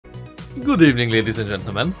Good evening, ladies and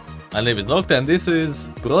gentlemen. My name is Nocta and this is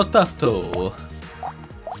Brotato.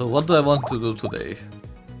 So what do I want to do today?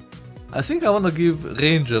 I think I want to give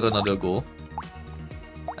Ranger another go.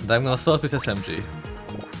 And I'm gonna start with SMG.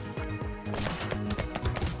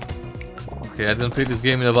 Okay, I didn't play this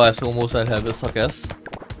game in a while, so almost I have a suck ass.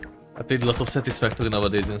 I played a lot of Satisfactory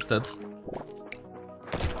nowadays instead.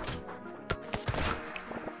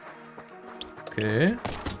 Okay.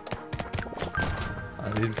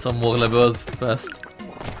 I need some more levels fast.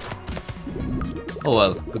 Oh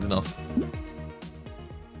well, good enough.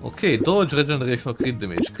 Okay, dodge, regeneration, crit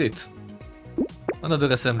damage, crit. Another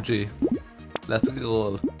SMG. Let's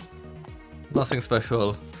roll. Nothing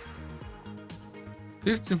special.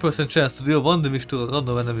 15% chance to deal 1 damage to a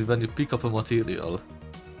random enemy when you pick up a material.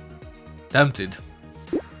 Tempted.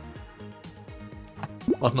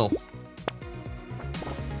 But no.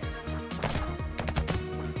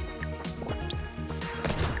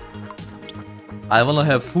 I wanna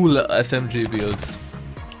have full SMG build.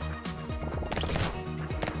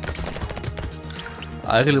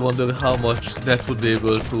 I really wonder how much that would be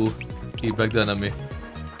able to keep back the enemy.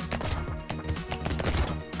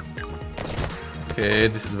 Okay,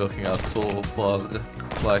 this is working out so far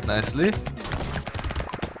quite nicely.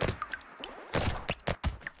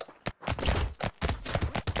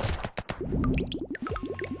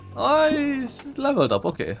 I leveled up,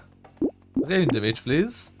 okay. Range damage,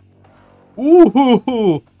 please.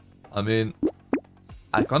 Ooh! I mean,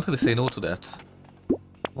 I can't really say no to that.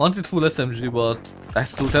 Wanted full SMG, but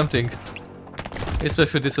that's too tempting.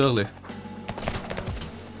 Especially this early.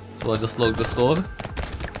 So I just locked the store.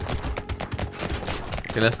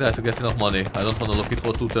 Okay, let's try to get enough money. I don't want to lock it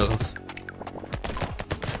for 2 turns.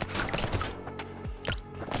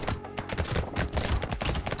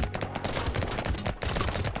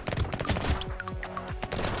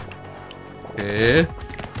 Okay.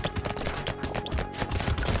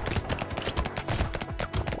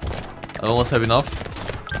 I almost have enough.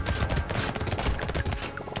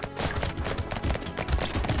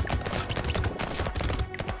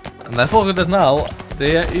 And I forgot that now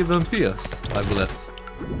they even pierce my bullets.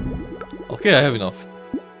 Okay, I have enough.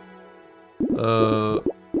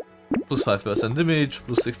 Plus 5% damage,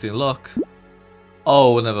 plus 16 luck.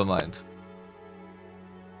 Oh, never mind.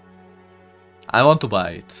 I want to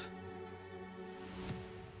buy it.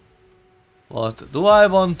 What do I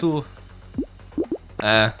want to?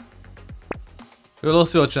 You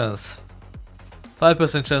lost your chance.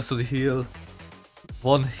 5% chance to heal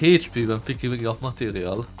 1 HP when picking up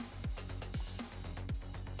material.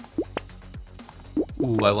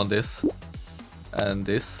 Ooh, I want this. And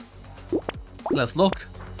this. Let's look.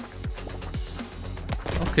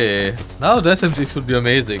 Okay, now the SMG should be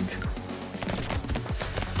amazing.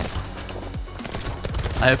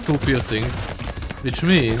 I have 2 piercings, which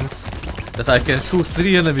means that I can shoot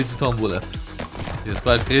 3 enemies with 1 bullet. It's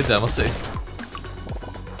quite crazy, I must say.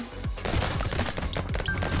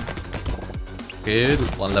 Okay,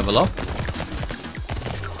 1 level up.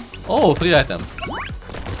 Oh, free item.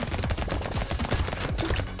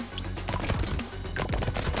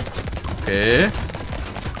 Okay.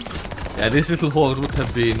 Yeah, this little horde would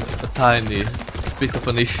have been a tiny bit of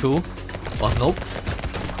an issue, but nope.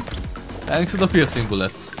 Thanks to the piercing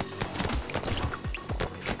bullets.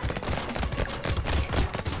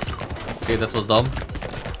 Okay, that was dumb.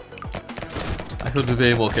 I should be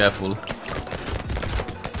way more careful.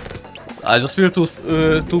 I just feel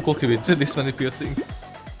too cocky with this many piercing.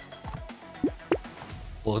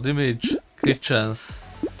 4 damage, crit chance.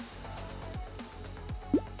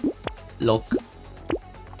 Lock.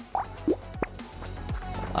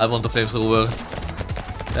 I want the flamethrower.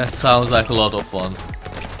 That sounds like a lot of fun.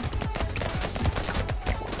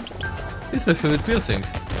 Especially with piercing.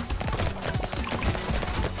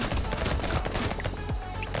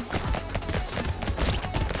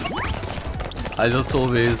 I just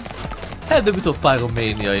always had a bit of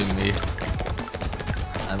pyromania in me,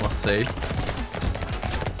 I must say.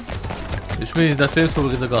 Which means that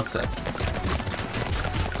flamethrower is a godsend.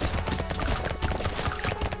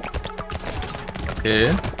 Okay.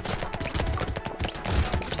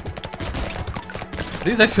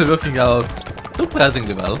 This is actually working out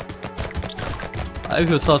surprisingly well. I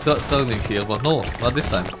should start struggling here, but no, not this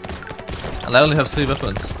time. And I only have 3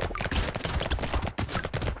 weapons.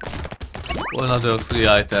 Oh, another free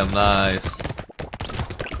item, nice.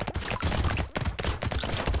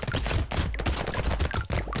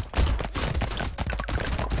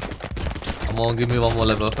 Come on, give me 1 more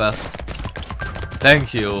level fast.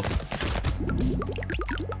 Thank you.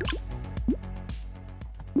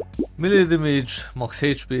 Melee damage, max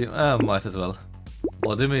HP, might as well.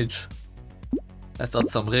 More damage. Let's add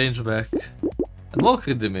some range back. And more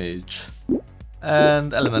crit damage.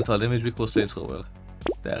 And elemental damage because flamethrower.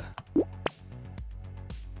 There.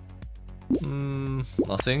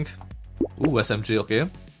 Nothing. Ooh, SMG, okay.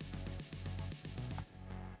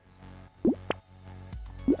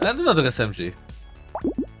 And another SMG.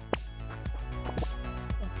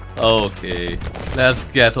 Okay, let's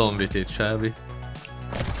get on with it, shall we?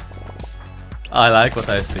 I like what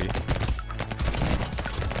I see.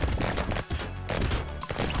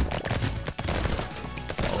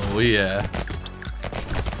 Oh yeah.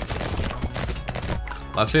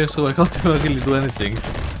 My flamethrower can't even really do anything.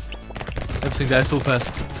 Everything dies so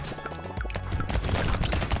fast.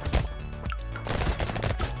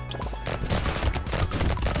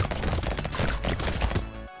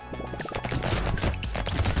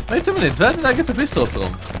 Wait a minute, where did I get the pistol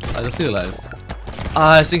from? I just realized.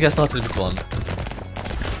 Ah, I think I started with one.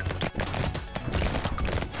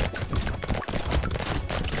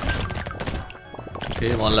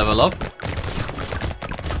 Okay, one level up.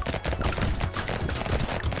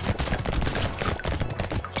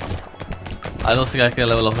 I don't think I can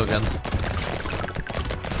level up again.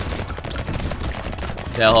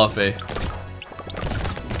 Yeah, halfway.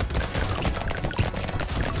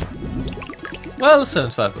 Well,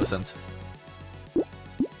 75%.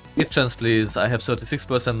 Hit chance please, I have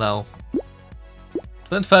 36% now.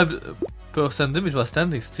 25% damage while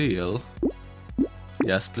standing still.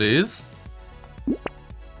 Yes please.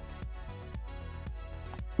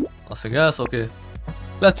 Nothing else, okay.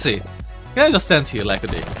 Let's see. Can I just stand here like a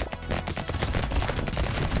dick?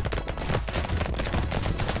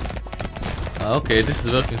 Okay, this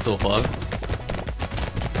is working so far.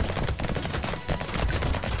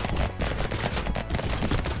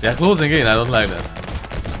 They are closing in, I don't like that.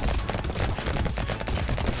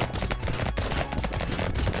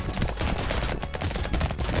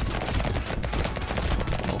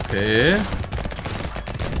 Okay.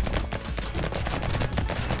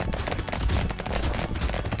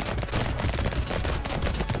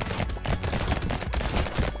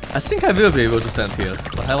 I think I will be able to stand here,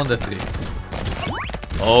 but I want that tree.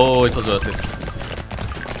 Oh, it was worth it.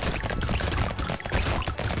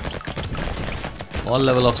 One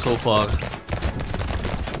level up so far.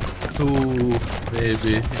 Two,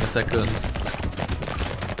 maybe, in a second.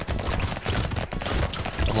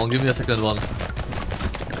 Come on, give me a second one.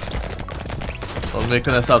 Don't make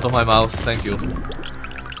a mess out of my mouse, thank you.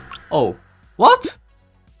 Oh, what?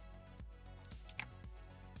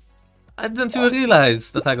 I didn't even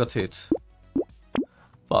realize that I got hit.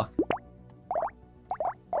 Fuck.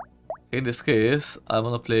 In this case, I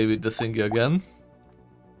wanna play with the thingy again.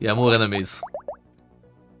 Yeah, more enemies.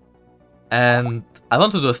 And I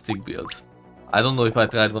want to do a stick build. I don't know if I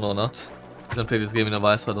tried one or not. I haven't played this game in a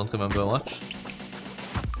while, so I don't remember much.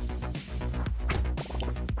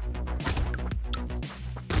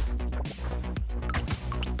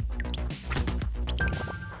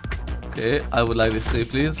 Okay, I would like this tree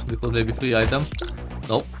please, because maybe free item.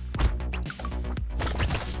 Nope.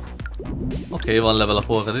 Okay, one level up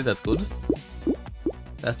already, that's good.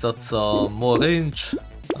 Let's add some more range.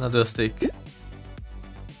 Another stick.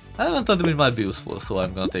 Elemental damage might be useful, so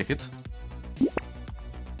I'm gonna take it.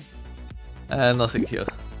 And nothing here.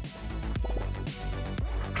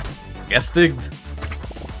 Get sticked!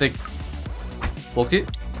 Stick. Pokey.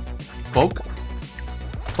 Poke.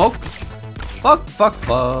 Poke. Fuck, fuck,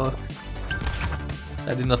 fuck.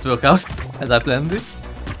 That did not work out as I planned it.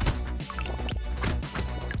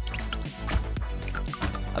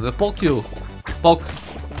 I will poke you. Poke.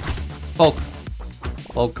 Poke.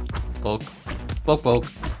 Poke. Poke. Poke, poke.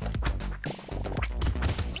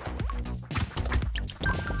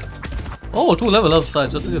 Oh, 2 level ups, I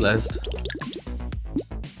just realized.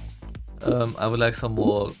 I would like some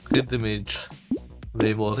more crit damage.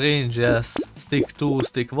 Way more range, yes. Stick 2,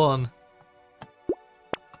 stick 1.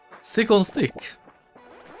 Stick on stick.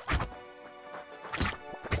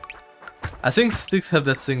 I think sticks have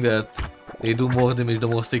that thing that they do more damage the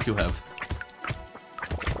more stick you have.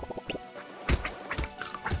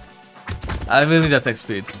 I will need attack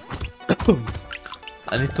speed.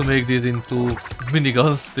 I need to make these into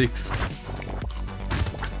minigun sticks.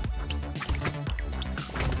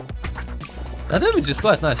 That damage is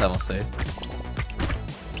quite nice, I must say.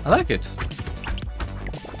 I like it.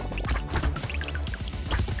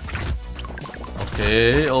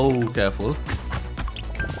 Okay, oh, careful.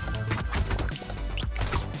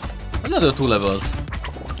 Another 2 levels.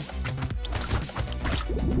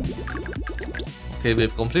 Okay,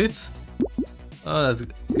 wave complete. Let's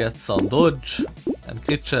get some dodge and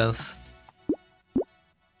crit chance.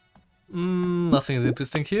 Nothing is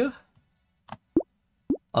interesting here.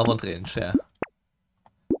 I want range, yeah.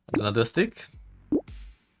 Another stick.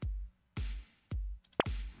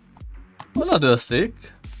 Another stick.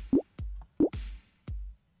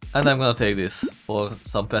 And I'm gonna take this for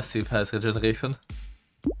some passive health regeneration.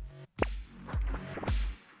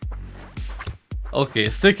 Okay,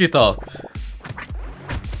 stick it up.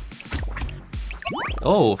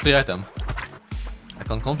 Oh, free item. I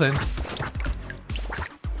can't complain.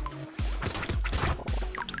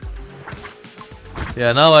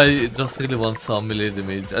 Yeah, now I just really want some melee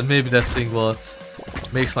damage, and maybe that thing what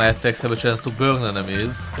makes my attacks have a chance to burn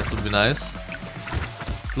enemies. That would be nice.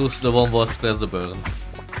 Plus the one what spreads the burn.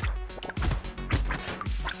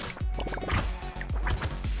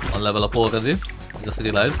 One level up already, I just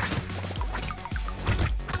realized.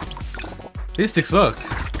 These sticks work.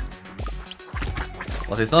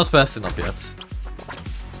 But it's not fast enough yet.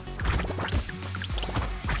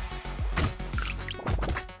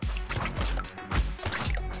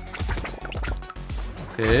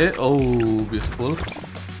 Okay, oh, beautiful.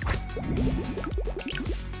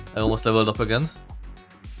 I almost leveled up again.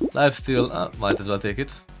 Lifesteal, might as well take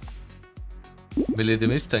it. Melee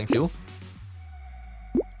damage, thank you.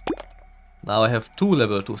 Now I have 2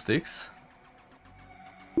 level 2 sticks.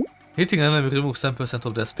 Hitting an enemy removes 10%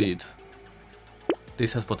 of their speed.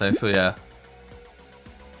 This has potential, yeah.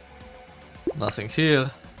 Nothing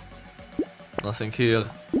here. Nothing here.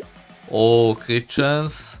 Oh, crit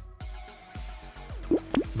chance.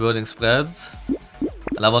 Burning spreads.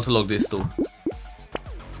 And I want to log these too.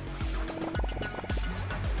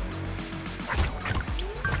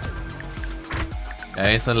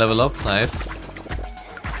 Yeah, instant level up, nice.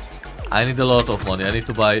 I need a lot of money, I need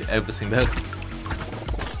to buy everything there.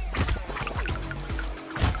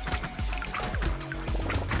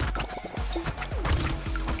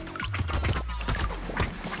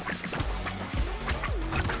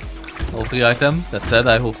 No free item, that said,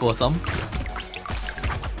 I hope for some.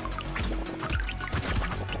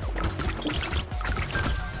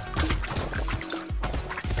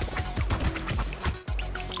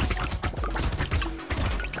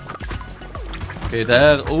 Okay,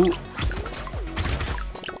 there, oh.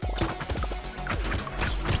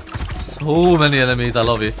 So many enemies, I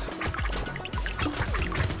love it.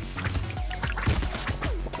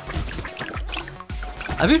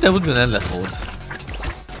 I wish there would be an endless mode.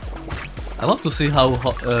 I want to see how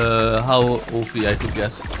OP I could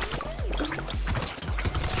get.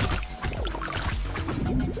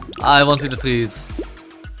 I wanted the trees.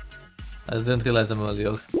 I didn't realize them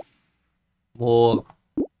earlier. More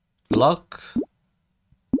luck.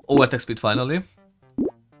 Oh, attack speed finally.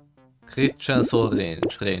 Crit chance or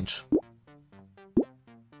range? Range.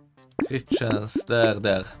 Crit chance,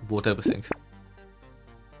 there. Bought everything.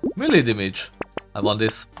 Melee damage. I want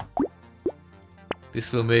this.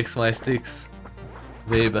 This will make my sticks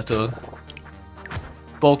way better.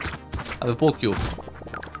 Poke. I will poke you.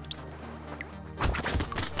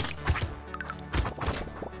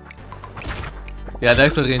 Yeah, the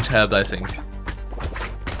extra range helped, I think.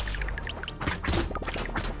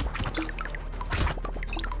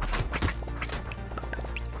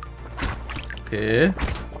 Okay.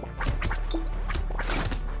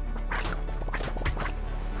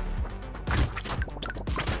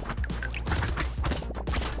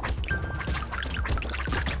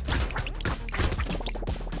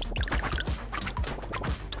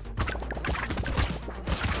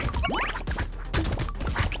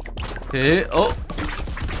 Okay, oh.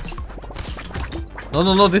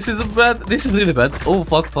 No, this is bad. This is really bad. Oh,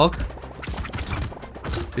 fuck.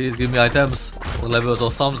 Please give me items or levels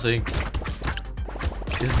or something.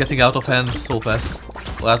 This is getting out of hand so fast.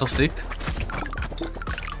 Or out of stick.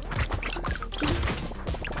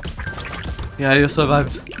 Yeah, you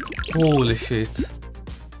survived. Holy shit.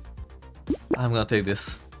 I'm gonna take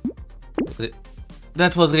this.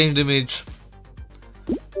 That was range damage.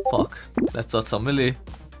 Fuck. That's not some melee.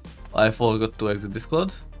 I forgot to exit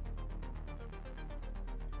Discord.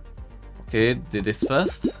 Okay, did this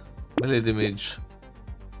first. Melee damage.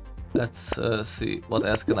 Let's see, what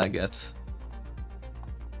else can I get?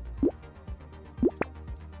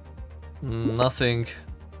 Nothing.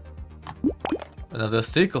 Another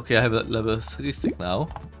stick. Okay, I have a level 3 stick now.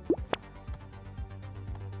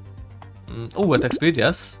 Oh, attack speed,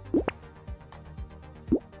 yes.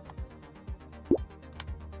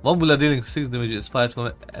 One bullet dealing 6 damage is fired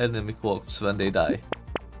from enemy corpse when they die.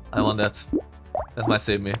 I want that. That might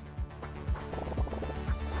save me.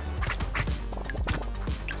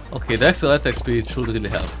 Okay, the extra attack speed should really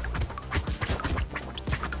help.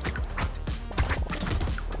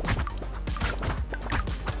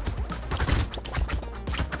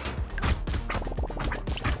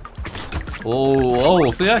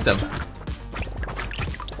 Oh, free item.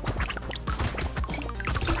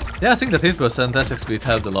 Yeah, I think that 8% attack speed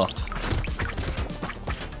helped a lot.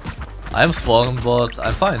 I'm swarmed, but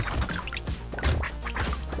I'm fine.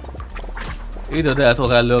 Either that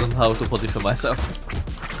or I learned how to position myself.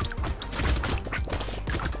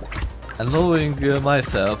 And knowing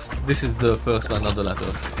myself, this is the first one, not the latter.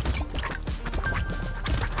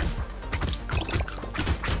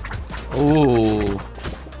 Oh,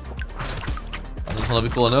 I don't wanna be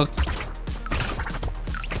cornered.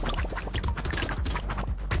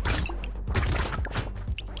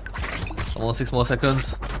 Come on, 6 more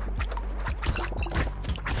seconds.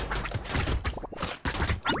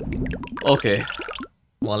 Okay,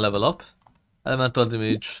 1 level up. Elemental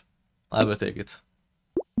damage. I will take it.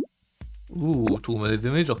 Ooh, 2 melee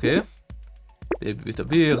damage, okay. Baby with a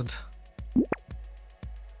beard.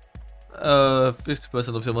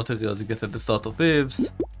 50% of your materials you get at the start of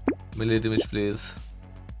waves. Melee damage, please.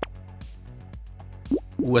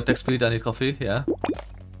 Ooh, attack speed, I need coffee, yeah.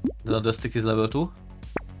 Another stick is level 2.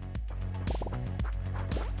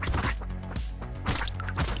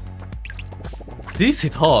 These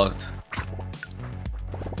hit hard.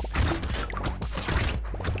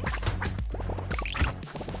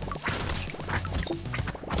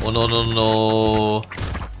 Oh no no no.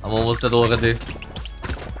 I'm almost dead already.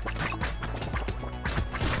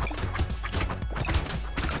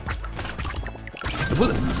 The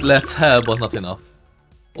bullet lets help, but not enough.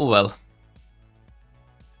 Oh well.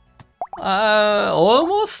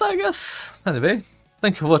 Almost, I guess. Anyway,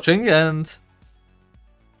 thank you for watching and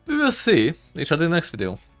we will see each other in the next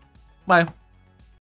video. Bye.